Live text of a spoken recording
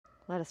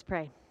Let us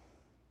pray.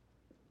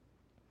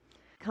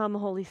 Come,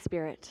 Holy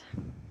Spirit,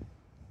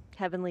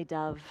 heavenly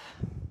dove,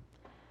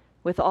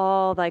 with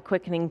all thy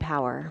quickening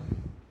power.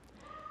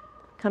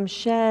 Come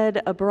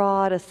shed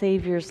abroad a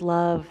Savior's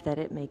love that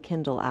it may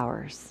kindle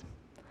ours.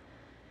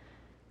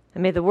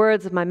 And may the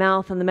words of my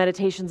mouth and the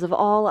meditations of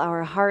all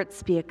our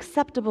hearts be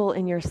acceptable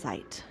in your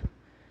sight,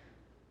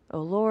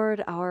 O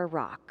Lord, our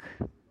rock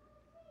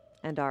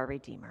and our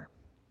Redeemer.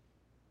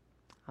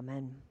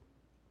 Amen.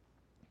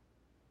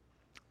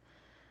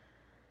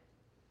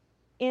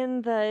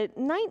 In the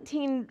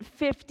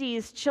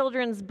 1950s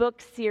children's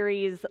book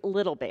series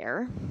Little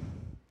Bear,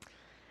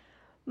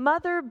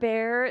 Mother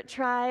Bear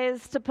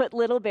tries to put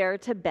Little Bear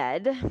to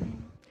bed,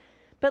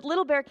 but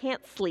Little Bear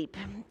can't sleep.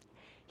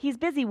 He's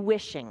busy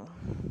wishing.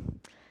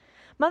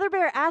 Mother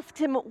Bear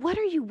asks him, "What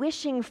are you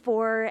wishing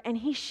for?" And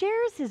he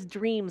shares his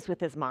dreams with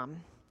his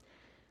mom.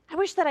 "I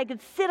wish that I could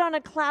sit on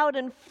a cloud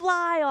and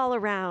fly all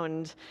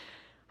around.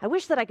 I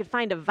wish that I could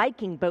find a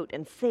Viking boat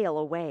and sail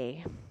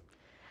away.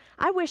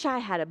 I wish I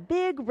had a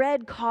big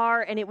red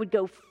car and it would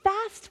go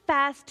fast,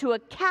 fast to a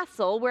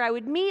castle where I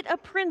would meet a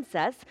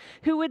princess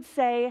who would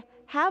say,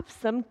 'Have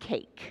some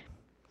cake.'"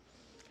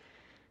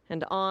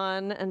 And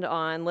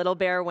on Little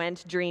Bear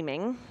went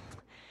dreaming.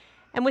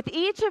 And with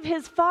each of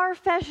his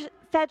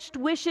far-fetched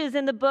wishes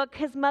in the book,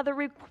 his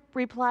mother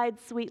replied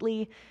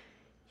sweetly,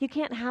 "You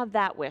can't have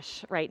that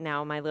wish right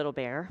now, my little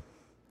bear."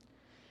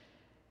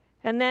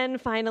 And then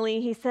finally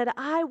he said,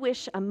 "I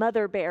wish a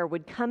mother bear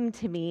would come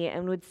to me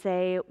and would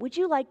say, 'Would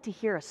you like to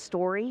hear a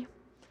story?'"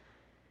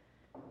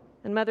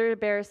 And Mother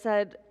Bear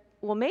said,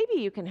 "Well, maybe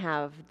you can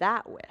have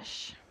that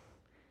wish."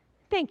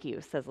 "Thank you,"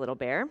 says Little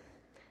Bear.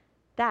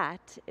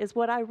 "That is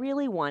what I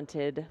really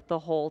wanted the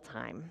whole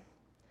time."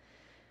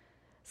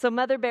 So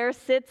Mother Bear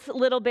sits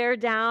Little Bear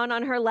down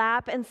on her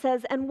lap and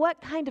says, "And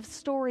what kind of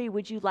story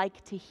would you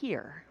like to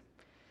hear?"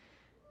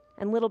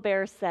 And Little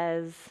Bear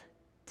says,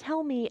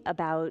 "Tell me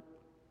about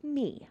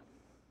me."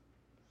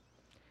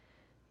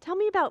 Tell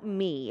me about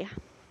me.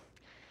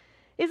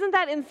 Isn't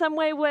that in some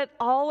way what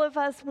all of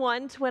us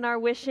want when our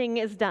wishing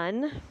is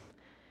done?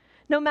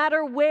 No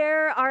matter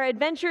where our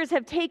adventures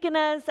have taken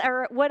us,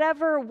 or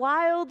whatever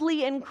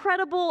wildly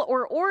incredible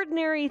or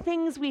ordinary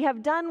things we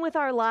have done with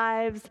our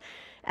lives,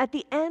 at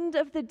the end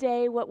of the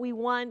day, what we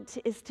want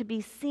is to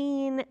be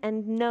seen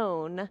and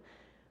known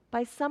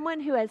by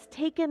someone who has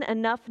taken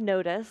enough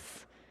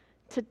notice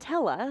to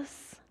tell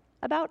us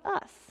about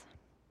us.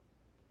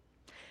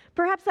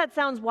 Perhaps that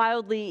sounds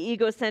wildly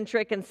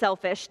egocentric and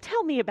selfish.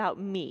 Tell me about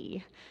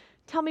me.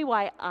 Tell me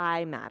why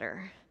I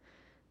matter.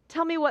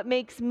 Tell me what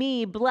makes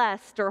me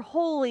blessed or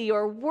holy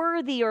or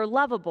worthy or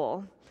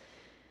lovable.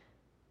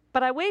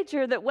 But I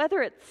wager that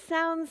whether it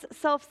sounds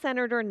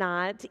self-centered or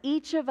not,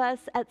 each of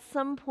us at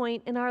some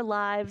point in our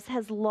lives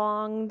has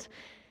longed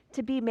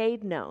to be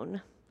made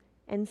known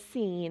and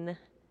seen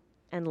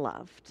and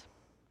loved.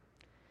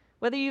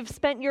 Whether you've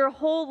spent your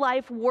whole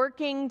life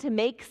working to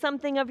make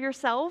something of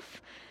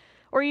yourself,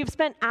 or you've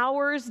spent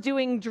hours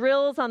doing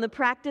drills on the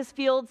practice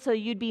field so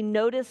you'd be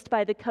noticed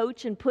by the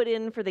coach and put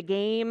in for the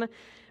game,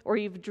 or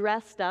you've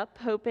dressed up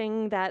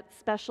hoping that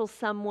special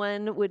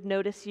someone would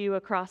notice you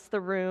across the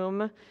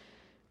room,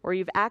 or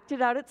you've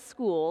acted out at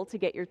school to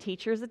get your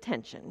teacher's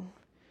attention.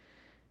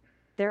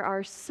 There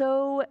are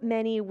so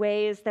many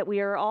ways that we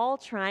are all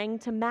trying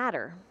to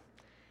matter,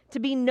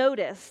 to be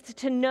noticed,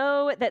 to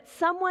know that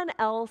someone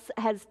else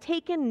has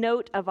taken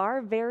note of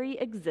our very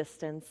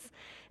existence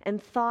and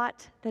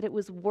thought that it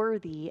was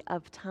worthy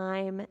of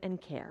time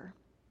and care.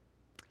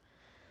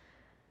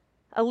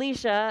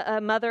 Alicia,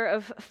 a mother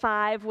of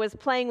 5, was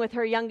playing with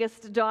her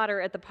youngest daughter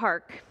at the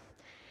park.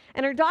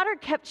 And her daughter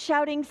kept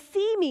shouting,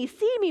 see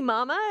me,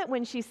 Mama,"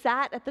 when she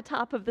sat at the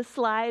top of the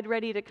slide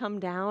ready to come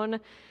down.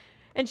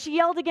 And she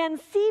yelled again,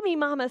 see me,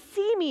 Mama,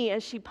 see me,"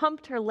 as she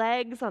pumped her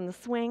legs on the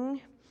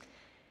swing.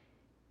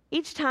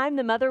 Each time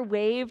the mother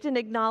waved in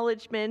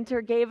acknowledgement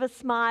or gave a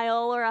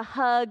smile or a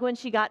hug when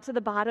she got to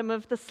the bottom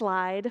of the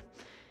slide.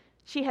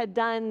 She had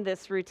done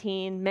this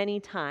routine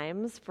many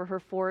times for her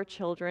 4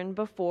 children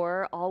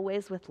before,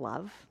 always with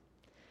love.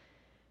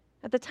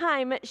 At the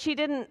time, she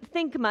didn't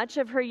think much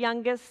of her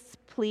youngest's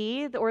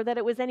plea or that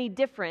it was any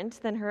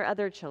different than her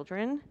other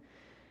children.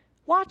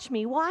 Watch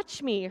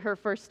me," her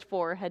first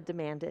 4 had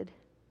demanded.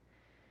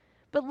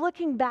 But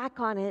looking back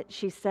on it,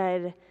 she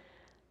said,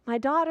 "My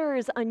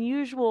daughter's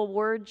unusual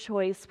word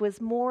choice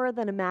was more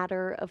than a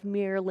matter of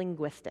mere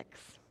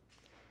linguistics.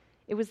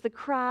 It was the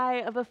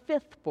cry of a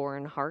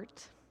 5th-born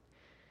heart.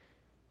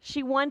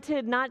 She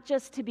wanted not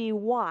just to be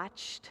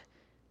watched,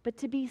 but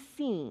to be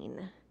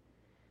seen.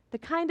 The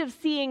kind of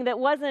seeing that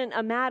wasn't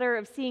a matter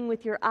of seeing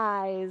with your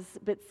eyes,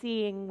 but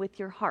seeing with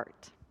your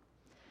heart."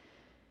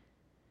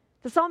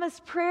 The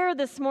psalmist's prayer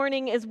this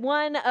morning is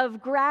one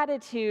of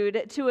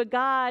gratitude to a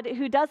God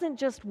who doesn't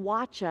just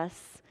watch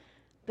us,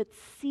 but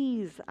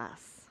sees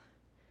us.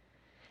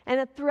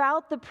 And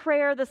throughout the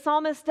prayer, the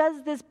psalmist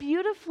does this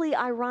beautifully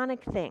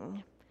ironic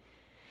thing.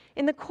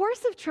 In the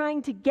course of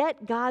trying to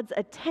get God's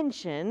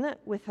attention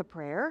with a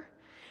prayer,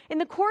 In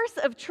the course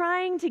of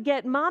trying to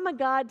get Mama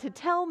God to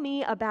tell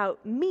me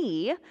about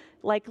me,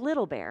 like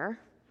Little Bear,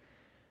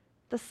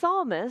 the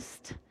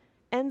psalmist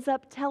ends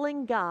up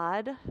telling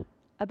God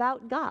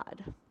about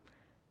God,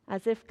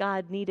 as if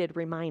God needed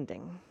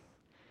reminding.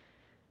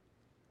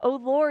 "O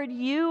Lord,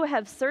 you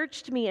have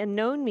searched me and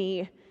known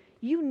me.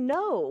 You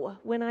know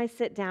when I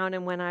sit down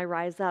and when I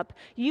rise up.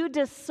 You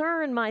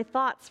discern my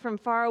thoughts from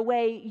far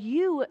away.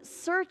 You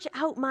search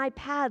out my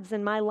paths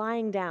and my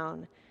lying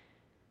down.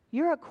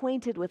 You're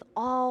acquainted with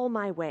all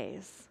my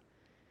ways."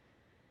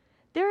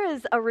 There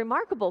is a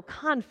remarkable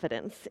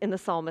confidence in the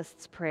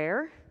psalmist's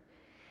prayer.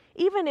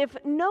 Even if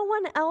no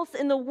one else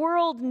in the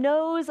world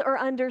knows or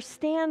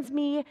understands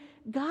me,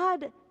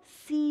 God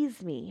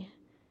sees me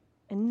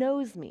and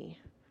knows me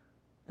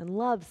and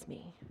loves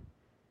me.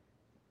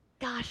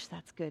 Gosh,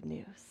 that's good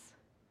news.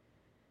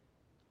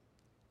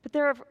 But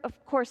there are,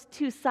 of course,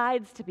 two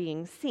sides to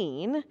being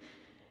seen.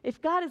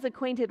 If God is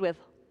acquainted with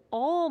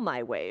all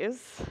my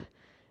ways,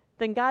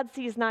 then God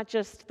sees not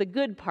just the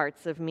good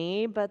parts of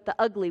me, but the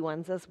ugly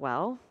ones as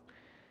well.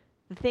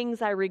 The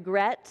things I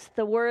regret,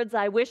 the words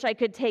I wish I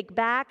could take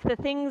back, the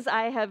things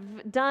I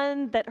have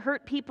done that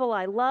hurt people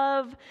I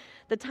love,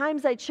 the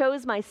times I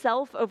chose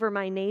myself over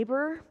my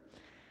neighbor.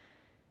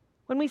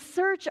 When we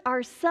search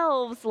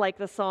ourselves, like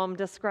the psalm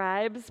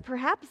describes,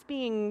 perhaps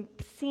being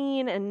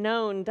seen and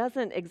known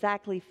doesn't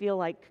exactly feel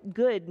like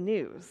good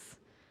news.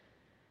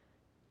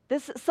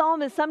 This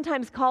psalm is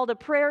sometimes called a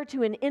prayer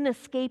to an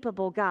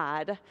inescapable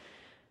God.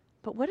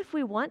 But what if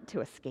we want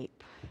to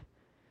escape?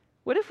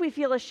 What if we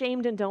feel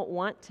ashamed and don't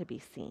want to be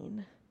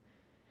seen?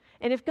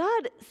 And if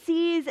God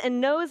sees and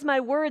knows my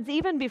words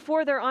even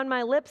before they're on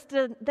my lips,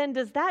 then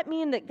does that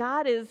mean that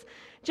God is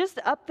just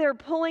up there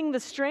pulling the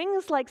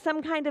strings like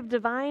some kind of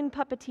divine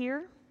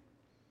puppeteer?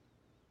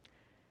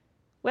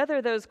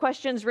 Whether those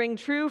questions ring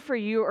true for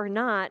you or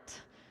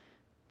not,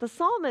 the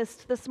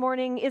psalmist this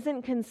morning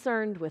isn't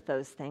concerned with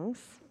those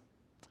things.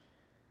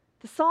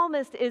 The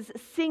psalmist is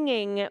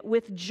singing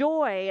with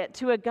joy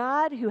to a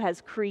God who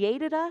has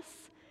created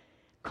us,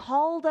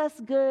 called us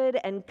good,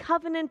 and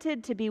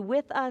covenanted to be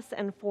with us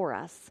and for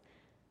us,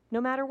 no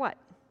matter what.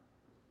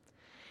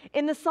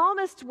 In the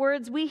psalmist's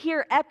words, we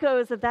hear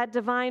echoes of that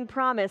divine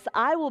promise: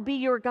 "I will be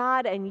your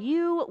God, and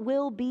you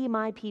will be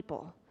my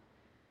people."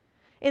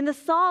 In the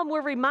psalm,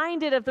 we're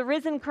reminded of the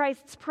risen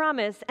Christ's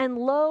promise, "And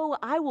lo,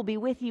 I will be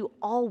with you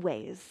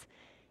always,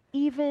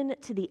 even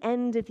to the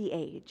end of the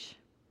age."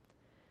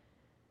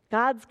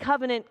 God's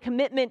covenant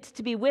commitment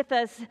to be with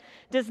us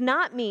does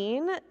not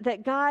mean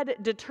that God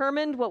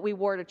determined what we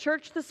wore to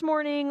church this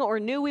morning or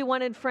knew we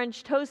wanted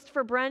French toast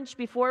for brunch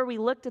before we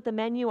looked at the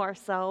menu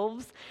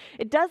ourselves.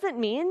 It doesn't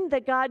mean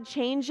that God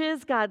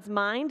changes God's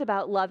mind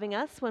about loving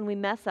us when we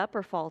mess up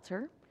or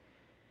falter.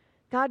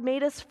 God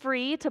made us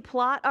free to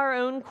plot our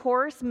own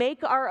course,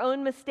 make our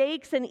own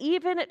mistakes, and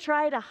even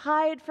try to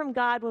hide from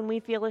God when we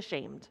feel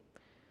ashamed.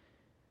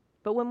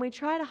 But when we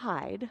try to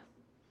hide,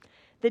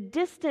 the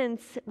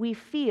distance we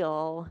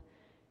feel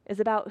is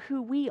about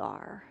who we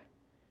are,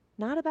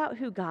 not about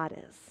who God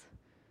is.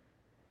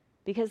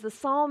 Because the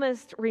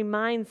psalmist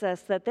reminds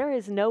us that there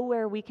is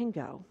nowhere we can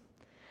go,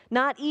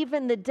 not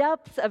even the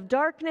depths of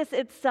darkness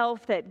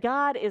itself, that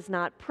God is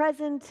not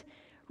present,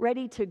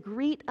 ready to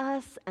greet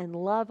us and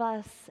love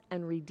us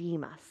and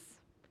redeem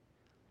us.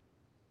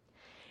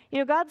 You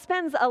know, God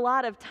spends a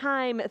lot of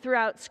time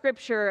throughout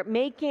Scripture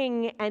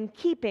making and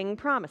keeping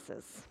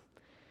promises.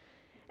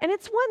 And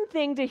it's one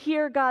thing to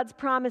hear God's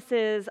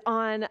promises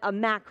on a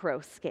macro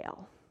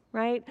scale,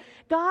 right?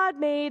 God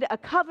made a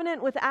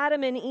covenant with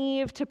Adam and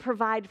Eve to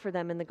provide for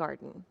them in the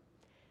garden.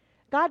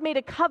 God made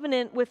a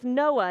covenant with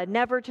Noah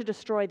never to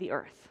destroy the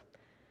earth.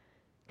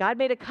 God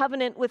made a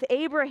covenant with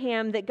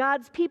Abraham that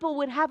God's people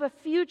would have a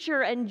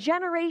future and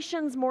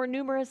generations more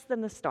numerous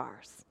than the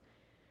stars.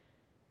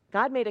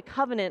 God made a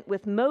covenant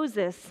with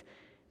Moses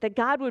that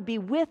God would be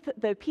with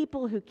the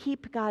people who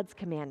keep God's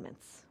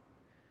commandments.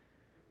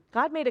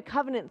 God made a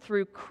covenant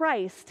through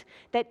Christ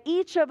that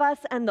each of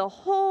us and the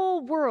whole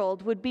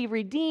world would be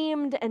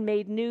redeemed and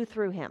made new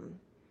through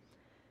him.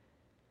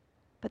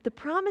 But the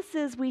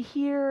promises we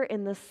hear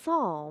in the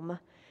psalm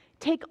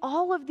take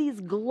all of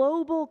these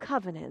global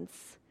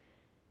covenants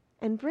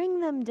and bring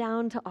them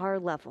down to our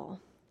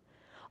level.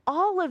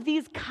 All of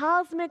these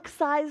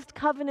cosmic-sized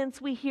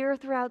covenants we hear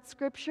throughout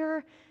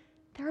Scripture,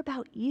 they're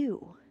about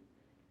you.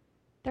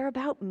 They're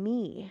about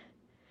me.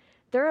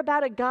 They're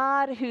about a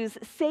God whose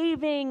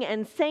saving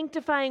and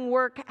sanctifying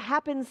work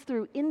happens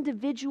through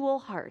individual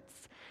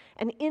hearts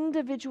and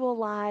individual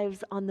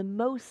lives on the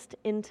most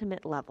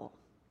intimate level.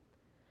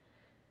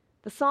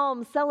 The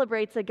psalm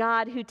celebrates a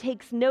God who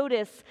takes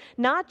notice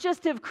not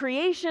just of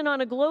creation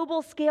on a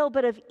global scale,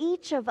 but of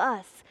each of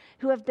us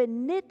who have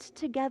been knit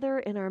together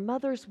in our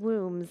mother's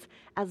wombs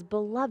as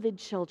beloved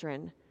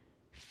children,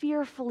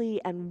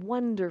 fearfully and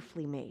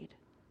wonderfully made.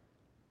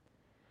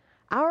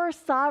 Our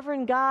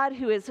sovereign God,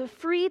 who is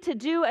free to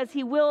do as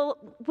he wills,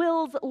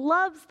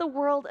 loves the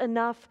world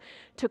enough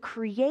to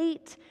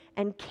create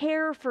and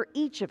care for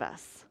each of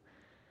us,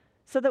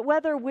 So that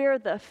whether we're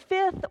the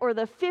 5th or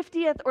the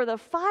 50th or the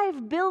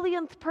 5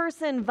 billionth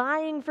person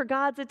vying for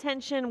God's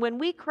attention, when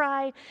we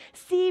cry,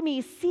 see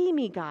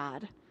me,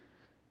 God,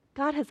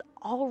 God has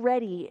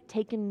already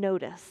taken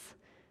notice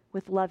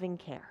with loving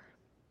care.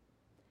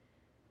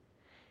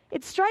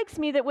 It strikes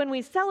me that when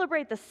we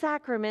celebrate the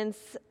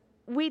sacraments,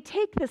 we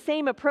take the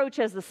same approach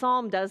as the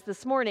psalm does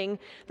this morning.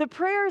 The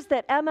prayers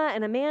that Emma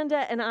and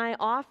Amanda and I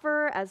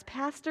offer as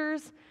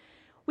pastors,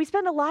 we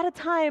spend a lot of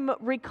time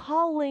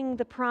recalling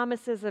the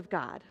promises of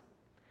God.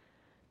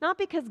 Not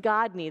because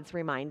God needs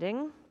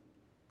reminding,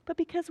 but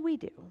because we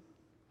do.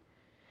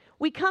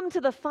 We come to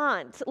the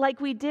font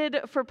like we did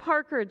for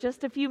Parker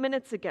just a few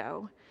minutes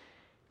ago,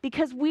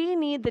 because we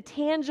need the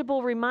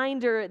tangible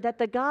reminder that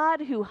the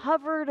God who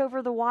hovered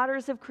over the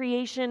waters of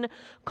creation,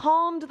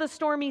 calmed the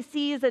stormy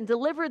seas, and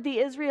delivered the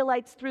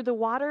Israelites through the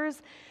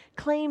waters,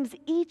 claims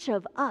each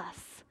of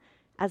us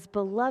as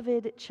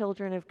beloved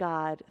children of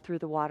God through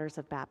the waters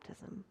of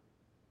baptism.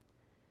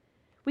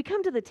 We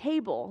come to the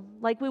table,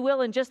 like we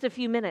will in just a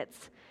few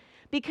minutes,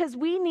 because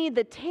we need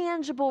the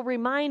tangible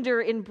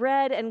reminder in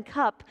bread and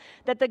cup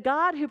that the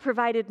God who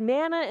provided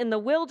manna in the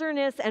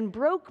wilderness and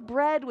broke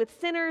bread with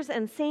sinners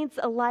and saints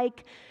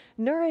alike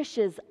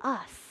nourishes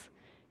us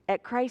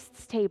at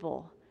Christ's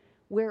table,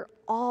 where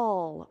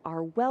all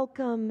are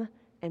welcome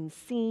and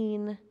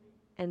seen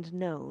and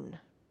known.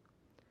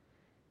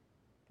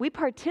 We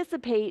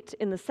participate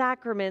in the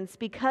sacraments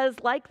because,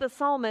 like the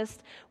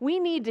psalmist, we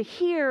need to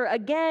hear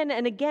again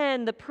and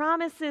again the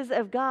promises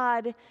of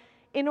God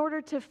in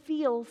order to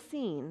feel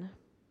seen.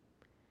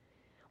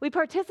 We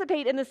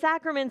participate in the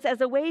sacraments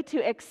as a way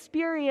to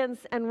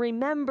experience and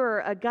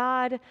remember a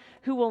God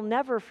who will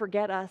never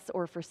forget us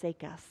or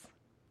forsake us.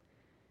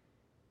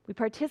 We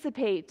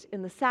participate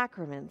in the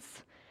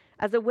sacraments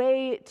as a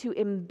way to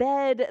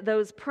embed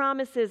those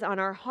promises on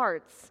our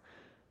hearts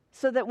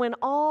so that when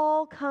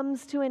all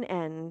comes to an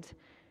end,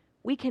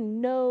 we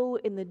can know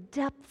in the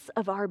depths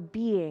of our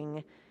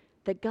being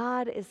that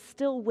God is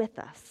still with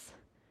us,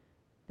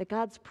 that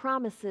God's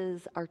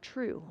promises are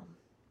true.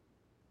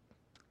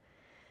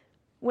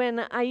 When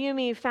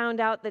Ayumi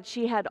found out that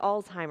she had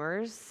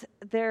Alzheimer's,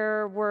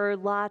 there were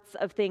lots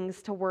of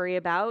things to worry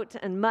about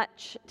and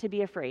much to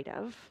be afraid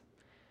of.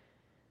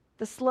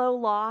 The slow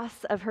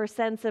loss of her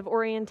sense of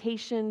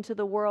orientation to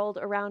the world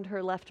around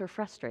her left her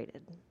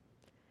frustrated.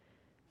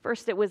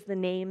 First, it was the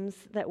names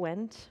that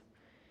went.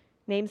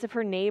 Names of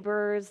her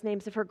neighbors,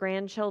 names of her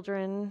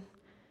grandchildren,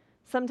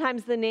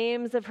 sometimes the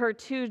names of her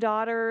 2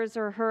 daughters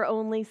or her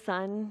only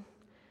son.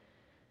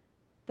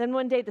 Then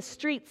one day the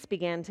streets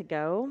began to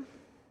go,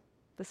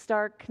 the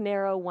stark,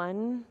 narrow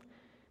one,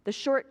 the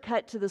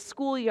shortcut to the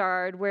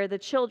schoolyard where the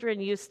children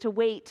used to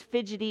wait,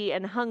 fidgety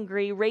and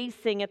hungry,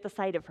 racing at the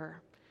sight of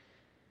her.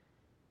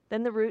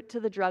 Then the route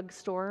to the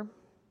drugstore,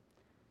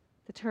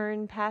 the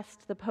turn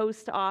past the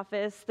post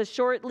office, the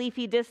short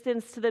leafy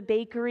distance to the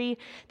bakery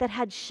that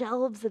had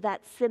shelves of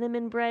that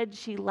cinnamon bread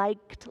she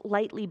liked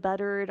lightly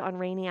buttered on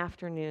rainy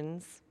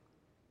afternoons.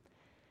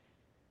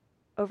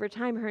 Over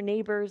time, her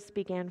neighbors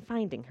began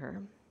finding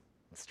her,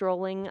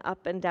 strolling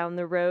up and down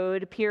the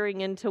road,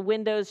 peering into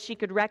windows she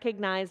could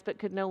recognize but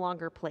could no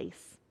longer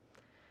place.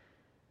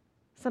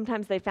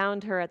 Sometimes they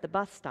found her at the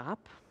bus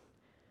stop,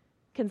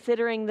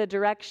 considering the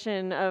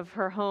direction of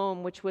her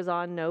home, which was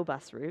on no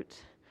bus route.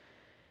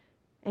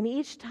 And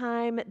each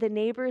time, the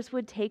neighbors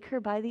would take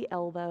her by the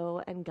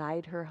elbow and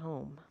guide her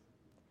home.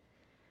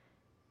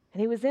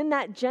 And it was in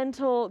that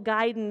gentle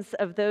guidance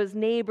of those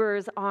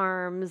neighbors'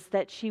 arms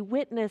that she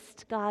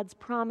witnessed God's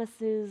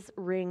promises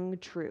ring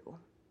true.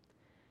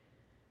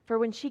 For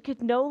when she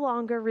could no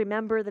longer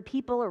remember the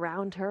people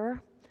around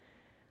her,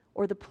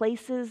 or the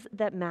places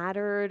that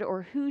mattered,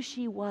 or who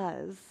she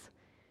was,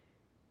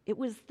 it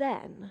was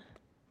then,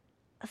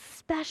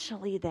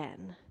 especially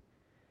then,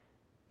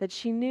 that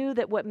she knew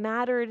that what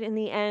mattered in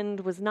the end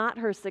was not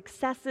her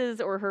successes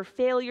or her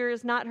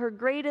failures, not her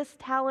greatest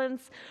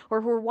talents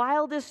or her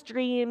wildest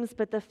dreams,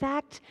 but the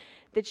fact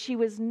that she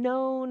was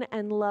known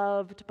and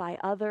loved by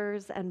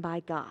others and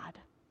by God,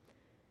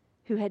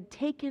 who had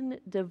taken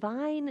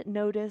divine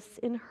notice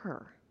in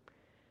her,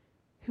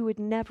 who would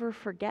never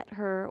forget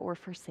her or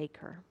forsake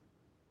her.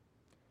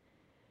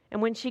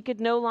 And when she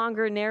could no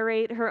longer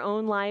narrate her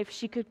own life,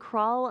 she could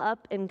crawl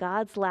up in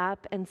God's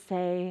lap and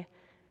say,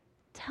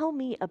 "Tell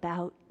me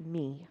about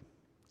me."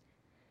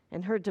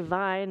 And her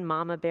divine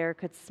mama bear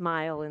could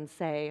smile and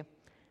say,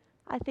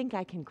 "I think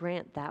I can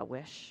grant that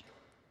wish."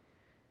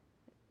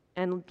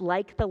 And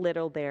like the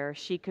little bear,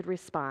 she could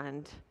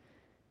respond,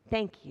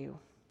 "Thank you.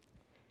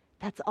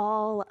 That's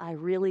all I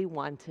really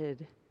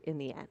wanted in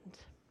the end."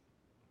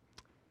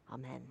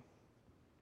 Amen.